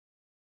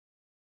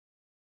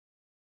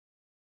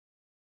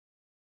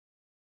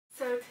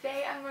So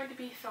today I'm going to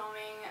be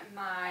filming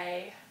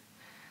my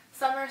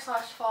summer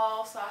slash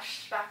fall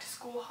slash back to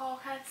school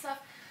haul kind of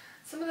stuff.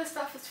 Some of the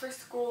stuff is for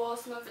school,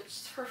 some of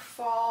it's for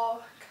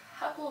fall, a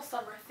couple of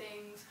summer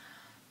things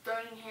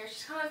thrown in here.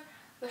 Just kind of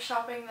the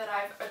shopping that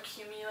I've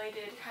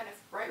accumulated kind of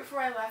right before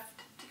I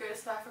left to go to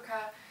South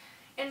Africa,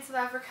 in South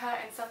Africa,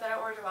 and stuff that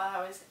I ordered while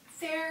I was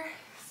there.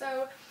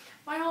 So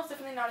my haul is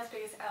definitely not as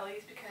big as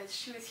Ellie's because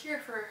she was here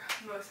for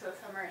most of the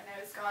summer and I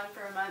was gone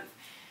for a month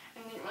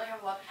and didn't really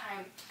have a lot of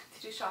time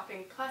to do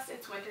shopping. Plus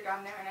it's winter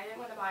down there and I didn't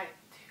want to buy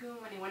too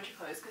many winter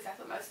clothes because that's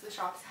what most of the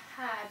shops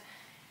had.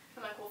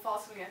 I'm like, well,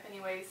 fall's coming up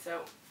anyways,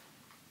 so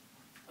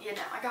you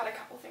know, I got a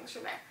couple things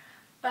from there.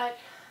 But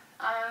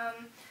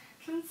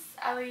since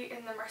Ellie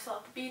and them are still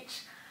at the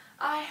beach,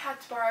 I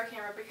had to borrow a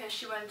camera because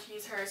she wanted to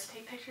use hers to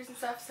take pictures and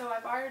stuff, so I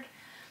borrowed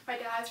my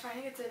dad's for, I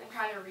think it's in, I'm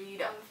trying to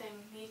read on the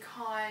thing,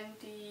 Nikon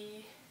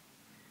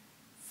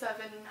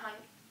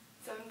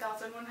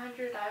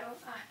D7100, I don't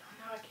know,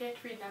 I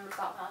can't read numbers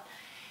out loud.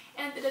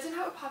 And it doesn't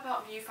have a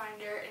pop-out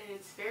viewfinder and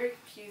it's very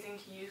confusing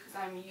to use because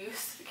I'm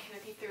used to kind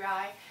of see through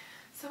eye.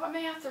 So I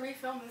may have to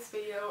refilm this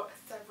video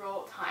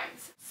several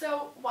times.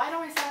 So why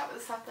don't I start out with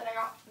the stuff that I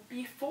got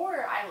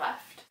before I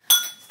left?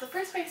 So the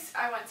first place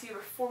I went to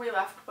before we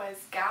left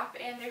was Gap,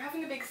 and they were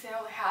having a big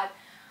sale. They had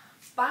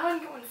buy one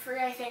get one free,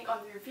 I think,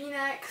 on their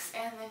V-necks,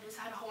 and then just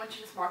had a whole bunch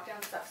of just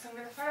markdown stuff. So I'm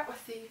going to start out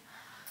with the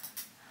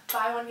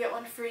buy one get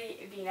one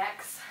free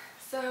V-necks.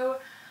 So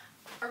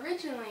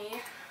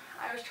originally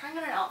I was trying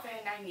on an outfit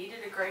and I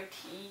needed a gray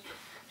tee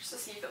just to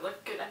see if it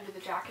looked good under the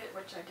jacket,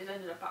 which I did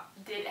end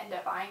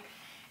up buying.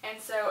 And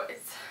so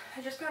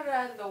I just got it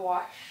out of the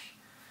wash,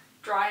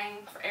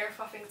 drying, for air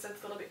fluffing, so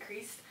it's a little bit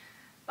creased.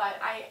 But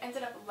I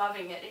ended up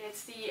loving it, and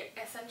it's the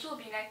Essential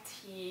V-neck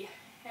tee,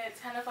 and it's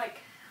kind of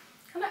like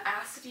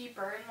acidy,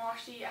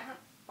 burn-washy.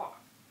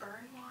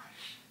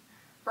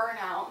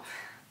 Burnout.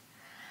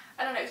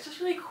 I don't know, it's just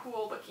really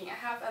cool looking. I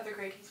have other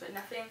gray tees, but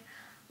nothing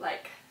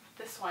like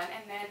this one.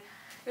 And then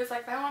it was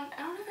like buy one, I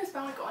don't know if it was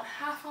buy one get one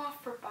half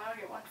off or buy one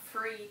get one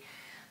free,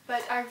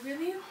 but I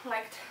really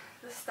liked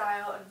the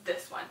style of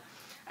this one.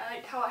 I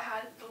liked how it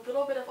had a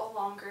little bit of a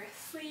longer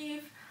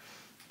sleeve,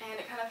 and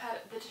it kind of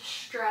had the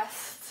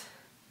distressed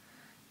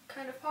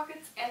kind of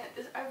pockets, and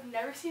I've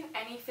never seen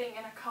anything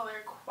in a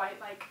color quite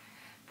like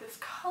this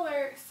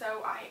color,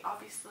 so I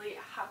obviously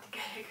had to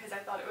get it because I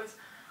thought it was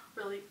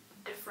really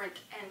different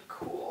and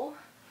cool.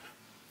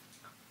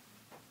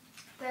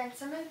 Then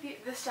some of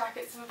this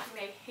jacket, some of you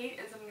may hate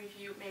and some of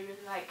you may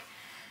really like.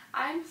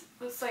 I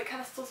was like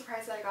kind of still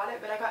surprised that I got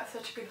it, but I got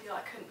such a good deal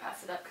I couldn't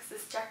pass it up because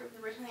this jacket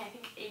was originally I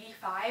think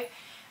 $85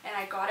 and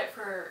I got it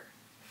for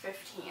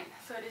 $15.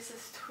 So it is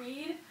this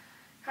tweed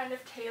kind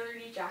of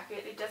tailored-y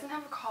jacket. It doesn't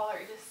have a collar,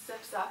 it just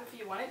zips up if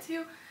you want it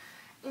to.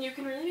 And you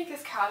can really make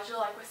this casual,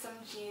 like with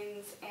some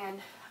jeans and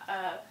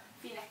a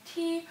V-neck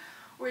tee,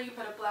 or you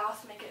can put a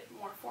blouse to make it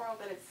more formal,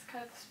 but it's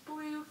kind of this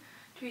blue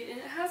tweed, and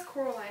it has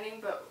coral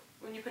lining, but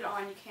when you put it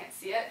on you can't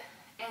see it.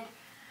 And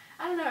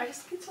I don't know, I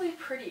just think it's really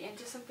pretty and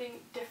just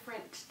something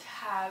different to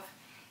have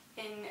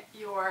in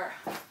your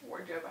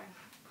wardrobe.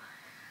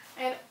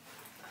 And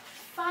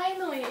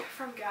finally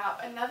from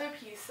Gap, another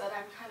piece that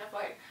I'm kind of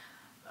like,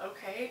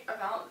 okay,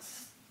 about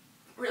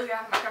really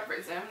out of my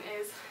comfort zone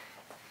is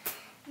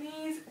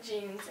these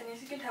jeans. And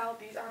as you can tell,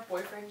 these are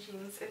boyfriend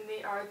jeans, and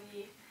they are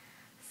the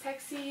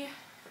sexy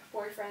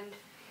boyfriend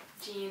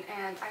jean,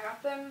 and I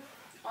got them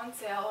on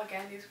sale.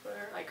 Again, these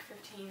were like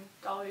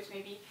 $15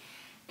 maybe,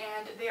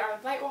 and they are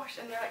light washed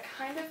and they're like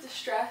kind of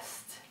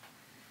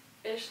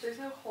distressed-ish. There's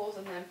no holes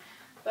in them,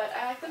 but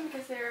I like them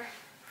because they're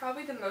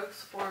probably the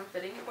most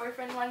form-fitting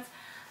boyfriend ones.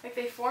 Like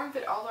they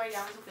form-fit all the way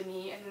down to the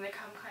knee and then they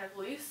come kind of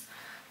loose.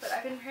 But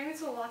I've been pairing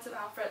this with lots of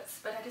outfits,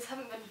 but I just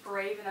haven't been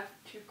brave enough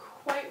to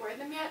quite wear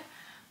them yet.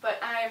 But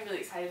I am really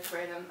excited to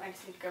wear them. I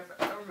just need to go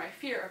over my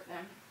fear of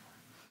them.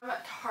 I'm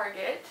at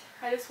Target.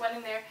 I just went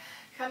in there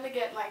kind of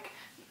get like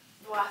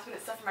the last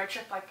minute stuff for my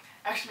trip, like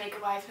extra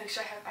makeup wise, make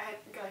sure I had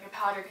like a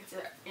powder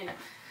concealer, you know.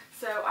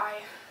 So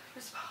I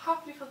just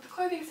hopped into the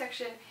clothing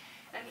section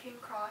and came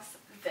across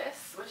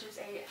this, which is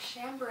a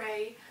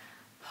chambray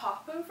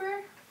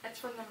popover. It's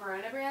from the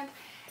Morona brand.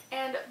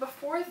 And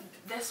before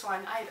this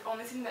one, I had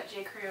only seen them at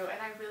J. Crew,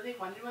 and I really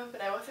wanted one,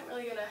 but I wasn't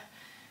really gonna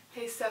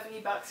pay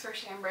 $70 for a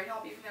chambray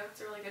top, even though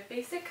it's a really good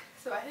basic.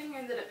 So I think I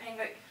ended up paying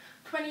like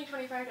 $20,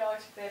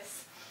 $25 for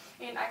this.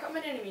 And I got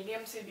mine in a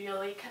medium, so it'd be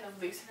really kind of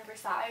loose and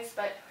oversized,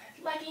 but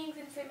leggings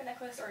and statement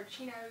necklace or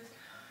chinos,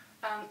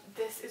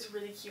 this is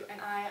really cute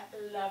and I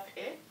love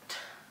it.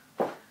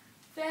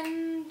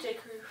 Then J.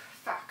 Crew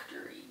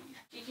Factory.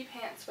 GG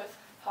pants with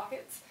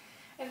pockets,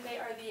 and they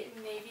are the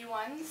navy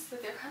ones. So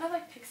they're kind of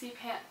like pixie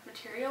pant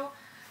material,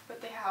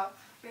 but they have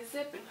a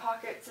zip and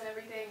pockets and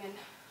everything and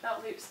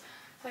belt loops.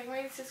 So I can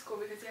wear these to school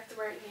because you have to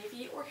wear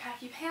navy or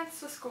khaki pants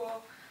to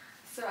school,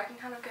 so I can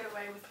kind of get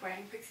away with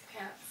wearing pixie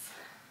pants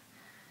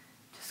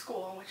to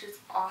school, which is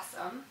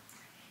awesome.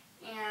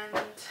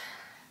 And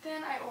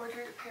then I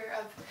ordered a pair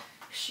of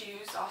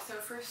shoes also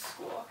for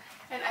school,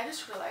 and I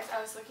just realized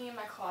I was looking in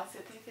my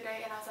closet the other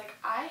day and I was like,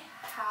 I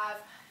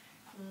have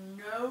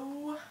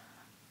no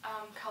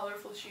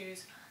colorful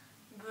shoes.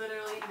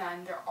 Literally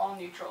none. They're all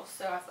neutral.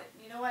 So I was like,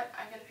 you know what?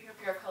 I'm going to pick up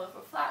a pair of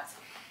colorful flats.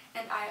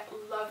 And I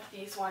loved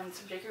these ones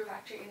from J. Crew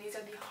Factory. And these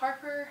are the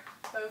Harper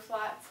bow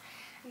flats.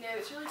 And they have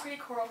this really pretty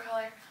coral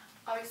color.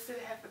 Obviously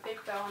they have a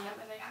big bow on them.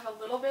 And they have a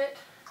little bit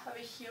of a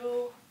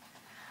heel.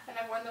 And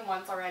I've worn them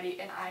once already.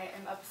 And I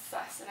am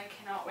obsessed. And I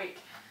cannot wait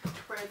to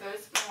wear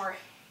those more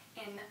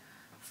in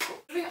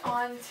school. Moving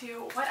on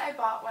to what I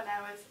bought when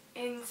I was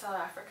in South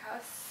Africa.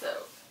 So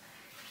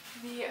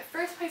the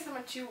first place I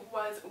went to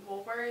was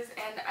Woolworths,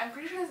 and I'm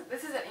pretty sure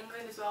this is in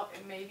England as well.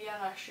 It may be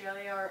in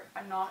Australia, or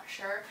I'm not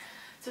sure.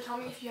 So tell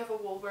me if you have a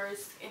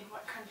Woolworths in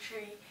what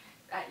country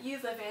that you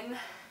live in.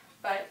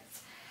 But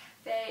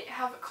they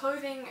have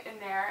clothing in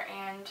there,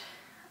 and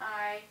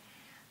I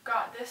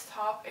got this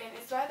top, and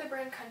it's by the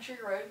brand Country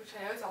Road, which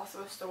I know is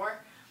also a store,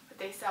 but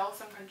they sell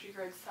some Country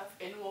Road stuff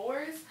in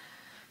Woolworths.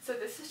 So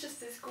this is just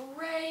this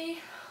gray,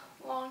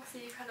 long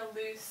sleeve, kind of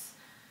loose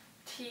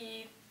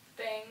tee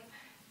thing.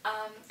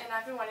 And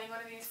I've been wanting one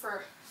of these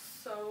for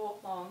so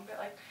long, but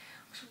like,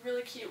 looks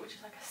really cute, which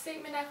is like a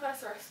statement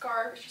necklace or a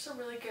scarf. It's just a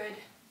really good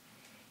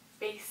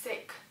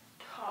basic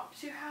top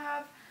to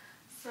have.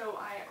 So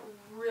I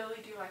really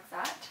do like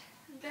that.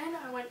 Then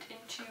I went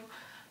into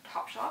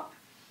Topshop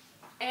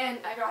and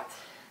I got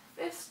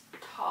this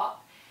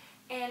top,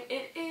 and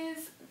it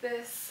is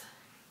this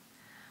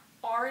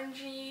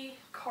orangey,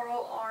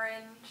 coral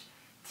orange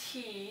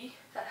tee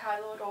that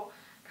had a little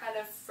kind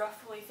of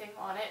ruffly thing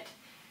on it.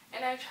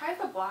 And I tried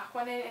the black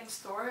one in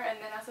store, and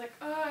then I was like,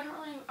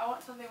 oh, I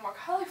want something more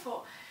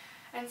colorful.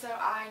 And so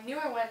I knew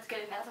I wanted to get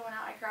it, and as I went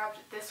out I grabbed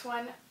this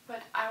one,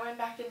 but I went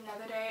back in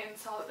another day and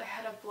saw that they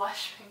had a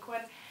blush pink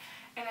one,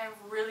 and I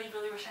really,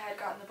 really wish I had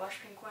gotten the blush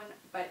pink one,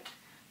 but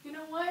you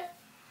know what?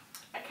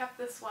 I kept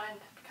this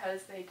one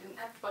because they didn't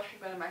have the blush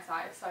pink one in my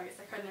size, so I guess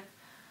I couldn't have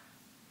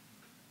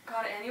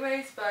got it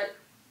anyways. But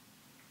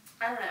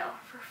I don't know,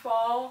 for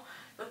fall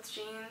with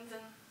jeans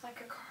and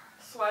like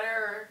a sweater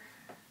or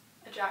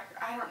a jacket,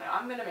 I don't know,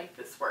 I'm gonna make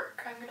this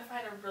work. I'm gonna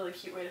find a really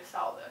cute way to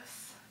style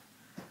this.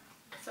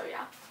 So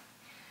yeah.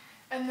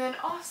 And then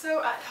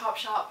also at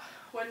Topshop,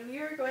 when we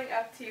were going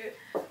up to,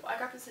 well, I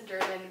got this in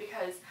Durban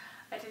because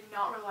I did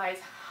not realize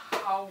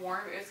how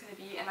warm it was going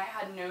to be, and I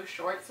had no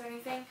shorts or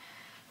anything.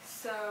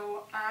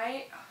 So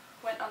I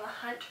went on the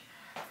hunt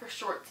for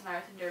shorts when I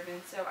was in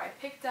Durban. So I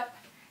picked up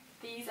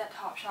these at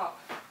Topshop,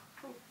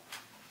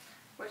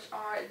 which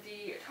are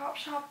the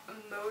Topshop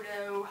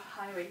Moto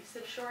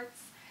high-waisted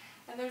shorts.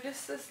 And they're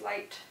just this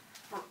light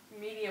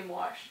medium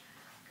wash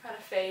kind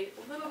of fade.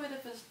 A little bit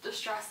of this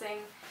distressing.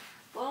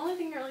 The only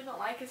thing I really don't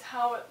like is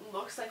how it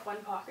looks like one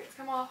pockets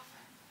come off.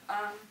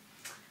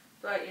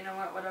 But you know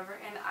what, whatever.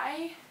 And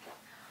I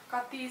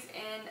got these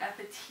in a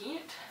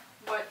petite,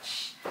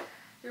 which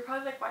you're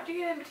probably like, why'd you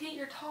get in petite?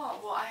 You're tall.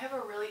 Well, I have a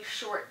really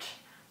short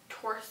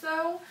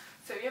torso.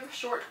 So if you have a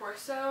short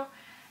torso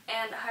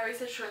and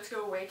high-waisted shorts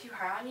go way too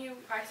high on you,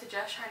 I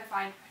suggest trying to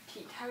find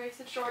petite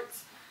high-waisted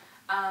shorts.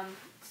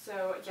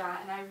 So yeah,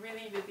 and I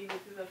really, really,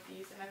 really love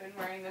these, and I've been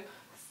wearing them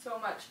so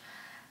much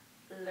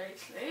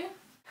lately.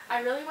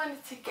 I really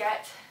wanted to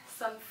get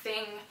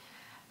something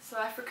South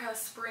Africa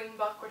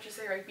Springbok, which is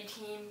a rugby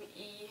team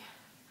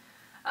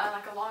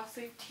like a long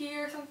sleeve tee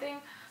or something,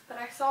 but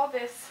I saw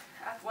this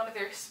at one of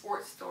their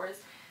sports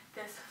stores,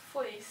 this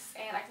fleece,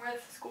 and I can wear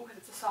this to school because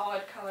it's a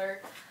solid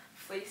color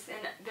fleece,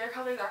 and their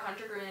colors are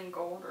hunter green and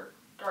gold, or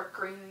dark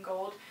green and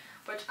gold,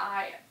 which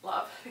I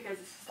love because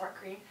it's dark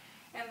green.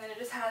 And then it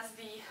just has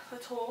the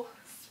little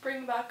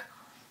Springbok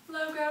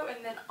logo,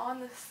 and then on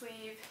the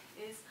sleeve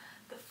is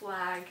the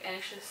flag, and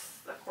it's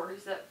just the quarter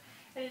zip.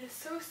 And it is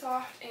so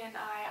soft, and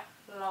I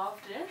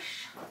loved it.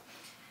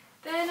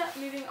 Then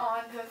moving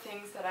on to the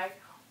things that I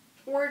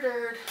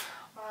ordered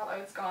while I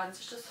was gone. So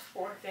it's just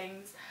 4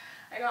 things.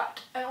 I got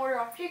an order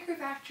off J. Crew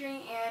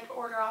Factory and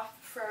order off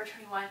Forever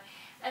 21.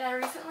 And I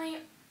recently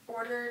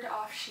ordered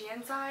off Shein,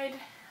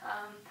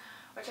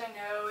 which I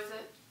know is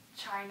a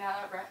China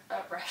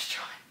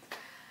restaurant.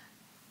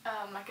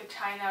 Like a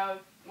China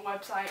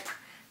website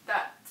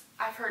that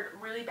I've heard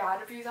really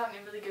bad reviews on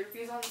and really good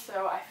reviews on,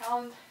 so I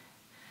found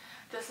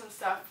just some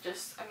stuff.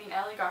 I mean,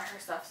 Ellie got her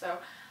stuff, so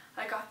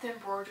I got the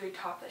embroidery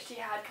top that she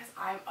had because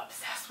I'm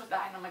obsessed with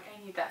that, and I'm like,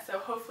 I need that, so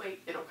hopefully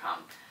it'll come.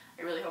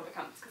 I really hope it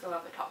comes because I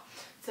love the top.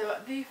 So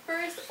the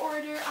first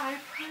order I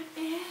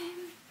put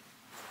in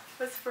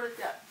was for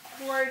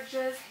the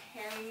gorgeous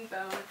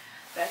herringbone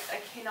vest. I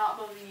cannot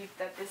believe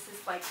that this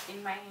is like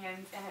in my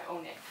hands and I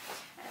own it.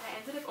 And I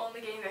ended up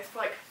only getting this for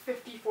like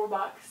 54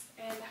 bucks.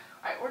 And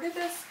I ordered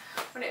this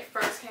when it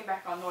first came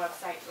back on the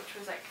website, which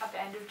was like at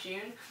the end of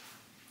June.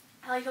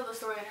 Ellie told the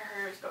story in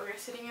hers, but we were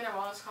sitting in a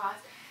wellness class.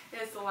 It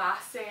was the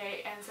last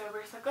day, and so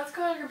we're just like, let's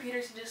go on our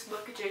computers and just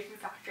look at J. Crew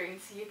Factory and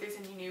see if there's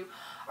any new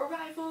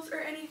arrivals or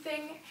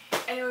anything.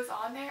 And it was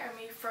on there, and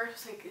we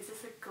first was like, is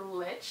this a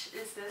glitch?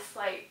 Is this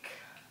like...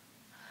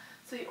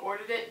 So we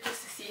ordered it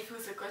just to see if it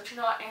was a glitch or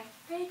not, and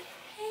they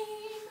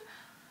came,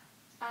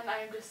 and I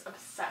am just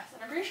obsessed.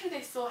 And I'm pretty sure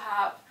they still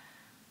have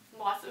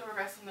lots of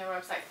requests on their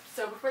website,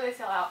 so before they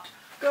sell out,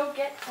 go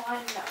get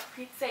one, for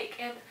Pete's sake.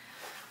 And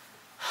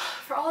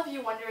for all of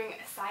you wondering,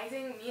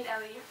 sizing, me and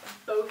Ellie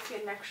both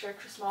get an extra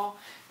small.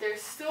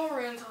 There's still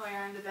room to layer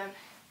under them.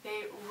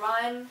 They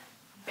run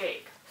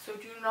big, so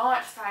do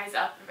not size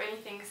up. If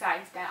anything,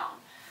 size down.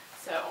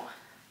 So,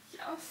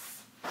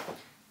 yes.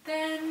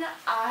 Then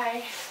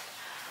I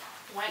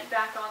went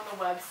back on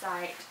the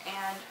website,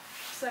 and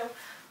so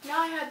now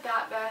I had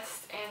that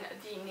vest and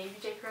the navy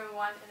J. Crew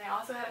one, and I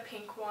also had a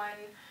pink one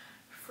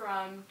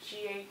from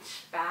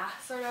GH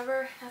Bass or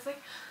whatever. And I was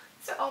like,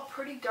 these are all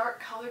pretty dark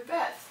colored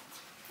vests.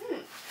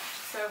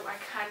 So I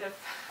kind of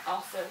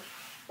also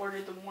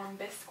ordered the warm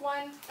bisque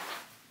one,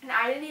 and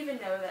I didn't even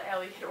know that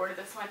Ellie had ordered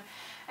this one.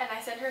 And I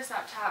sent her a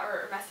Snapchat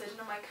or a message, and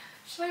I'm like,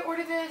 should I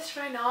order this?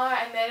 Should I not?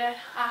 And then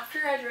after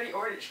I'd already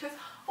ordered it, she goes,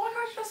 oh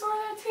my gosh, just order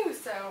that too.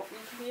 So we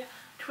can be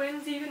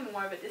twins even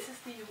more. But this is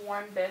the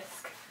warm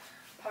bisque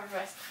puffer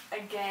vest,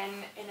 again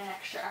in an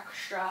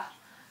extra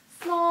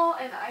small,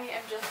 and I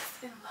am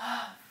just in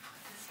love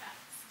with this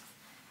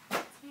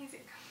vest. It's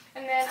amazing.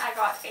 And then I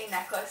got a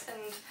necklace,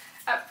 and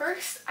at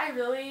first I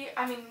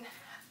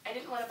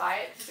didn't want to buy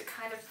it because it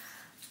kind of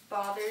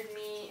bothered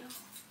me.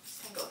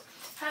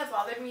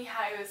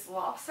 How it was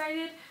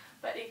lopsided,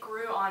 but it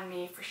grew on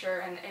me for sure,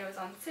 and it was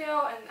on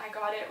sale, and I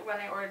got it when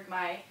I ordered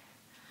my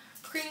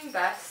cream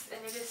vest,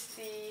 and it is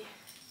the,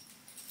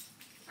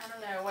 I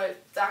don't know what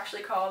it's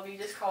actually called, we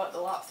just call it the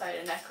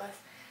lopsided necklace,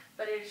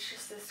 but it's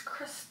just this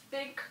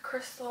big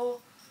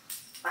crystal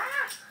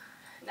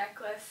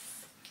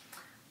necklace.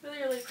 Really,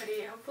 really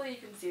pretty. Hopefully you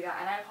can see that,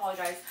 and I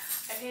apologize.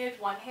 I painted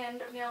one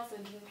hand of nails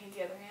and didn't paint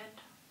the other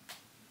hand.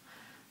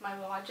 My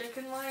logic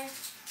in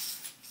life.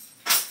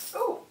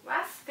 Oh,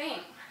 last thing.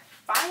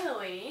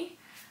 Finally,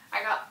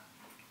 I got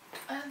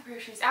another pair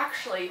of shoes.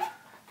 Actually,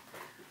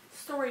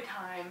 story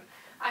time.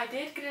 I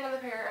did get another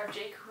pair of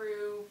J.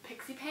 Crew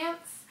pixie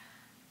pants.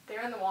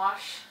 They're in the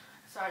wash,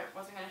 so I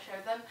wasn't going to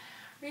show them.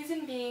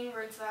 Reason being,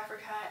 we're in South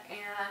Africa,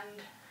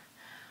 and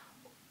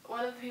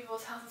one of the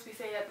people's houses, we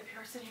say that the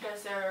person who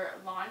does their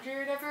laundry or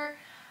whatever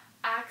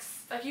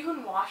acts like you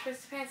can wash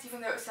pixie pants even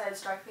though it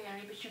says dry clean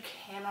only, but you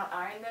cannot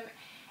iron them.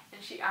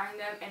 And she ironed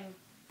them and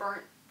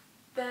burnt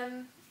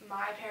them,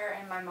 my pair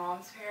and my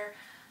mom's pair,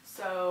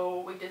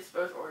 so we just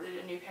both ordered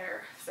a new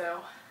pair.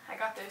 So I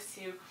got those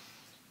two,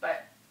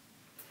 but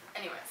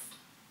anyways,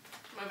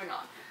 moving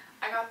on.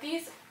 I got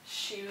these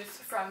shoes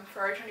from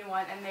Forever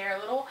 21, and they're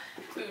little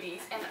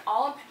booties, and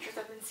all on Pinterest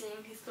I've been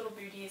seeing these little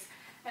booties,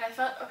 and I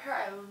found a pair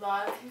I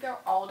love. I think they're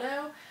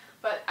Aldo,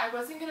 but I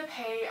wasn't going to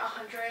pay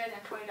 $120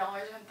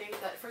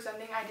 for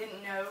something I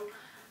didn't know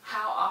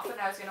how often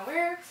I was going to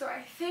wear, so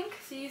I think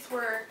these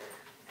were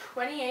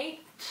 $28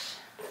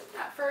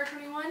 at Forever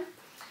 21,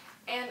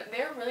 and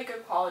they're really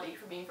good quality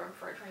for being from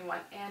Forever 21,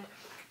 and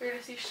they're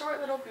just these short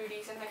little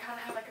booties, and they kind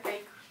of have like a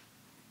big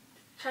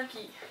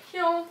chunky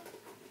heel,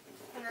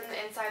 and then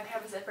the inside they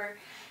have a zipper.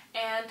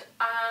 And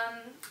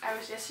I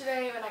was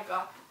yesterday when I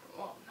got,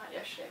 well, not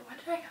yesterday, when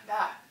did I come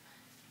back?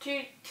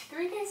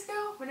 3 days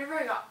ago? Whenever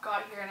I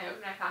got here and I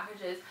opened my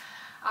packages,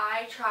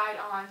 I tried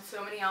on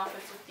so many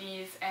outfits with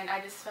these, and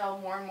I just fell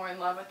more and more in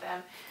love with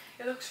them.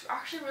 It looks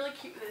actually really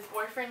cute with his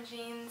boyfriend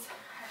jeans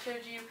I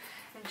showed you,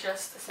 and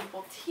just a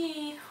simple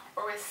tee,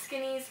 or with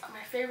skinnies.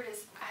 My favorite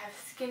is I have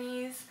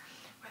skinnies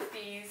with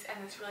these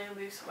and this really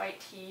loose white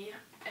tee,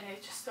 and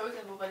it's just so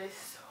simple, but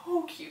it's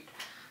so cute.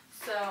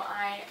 So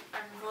I'm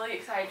really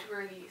excited to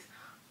wear these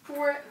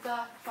for the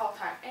fall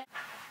time. And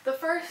the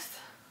first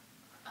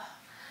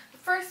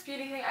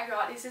beauty thing I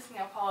got is this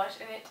nail polish,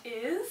 and it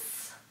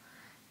is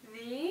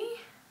the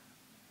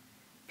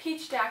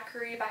Peach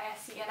Daiquiri by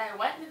Essie, and I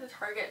went into the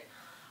Target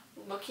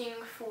looking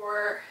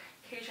for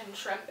Cajun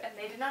shrimp, and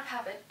they did not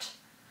have it.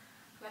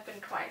 And I've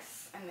been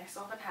twice, and they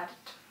still haven't had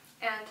it.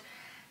 And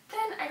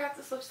then I got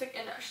this lipstick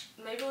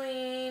in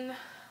Maybelline,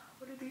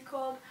 what are these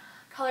called?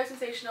 Color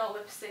Sensational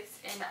lipsticks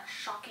in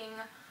Shocking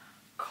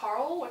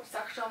Coral, which is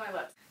actually on my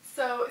lips.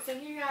 So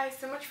thank you guys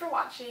so much for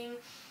watching.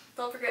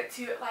 Don't forget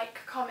to like,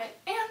 comment,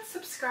 and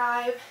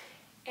subscribe.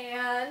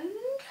 And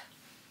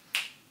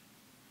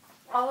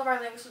all of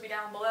our links will be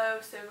down below,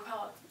 so go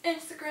follow us on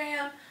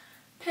Instagram,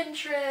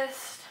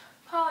 Pinterest,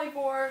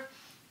 Polyvore.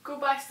 Go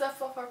buy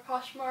stuff off our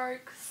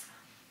Poshmarks.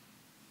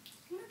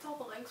 I think that's all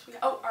the links we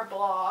have. Oh, our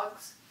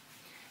blogs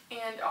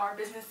and our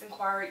business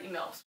inquiry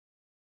emails.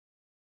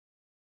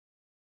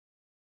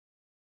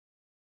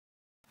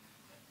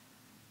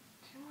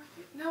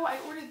 No, I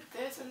ordered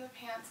this and the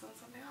pants and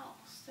something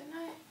else, didn't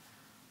I?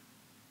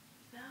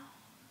 No.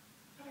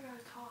 I gotta go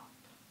to top.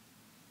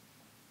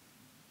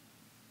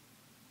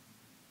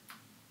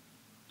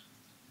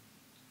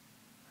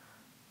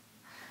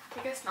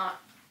 I guess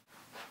not.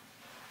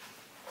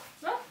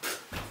 No.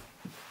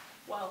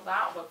 Well,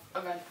 that was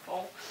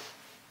eventful.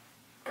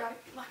 Got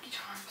Lucky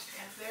Charms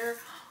because they're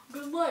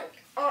good luck.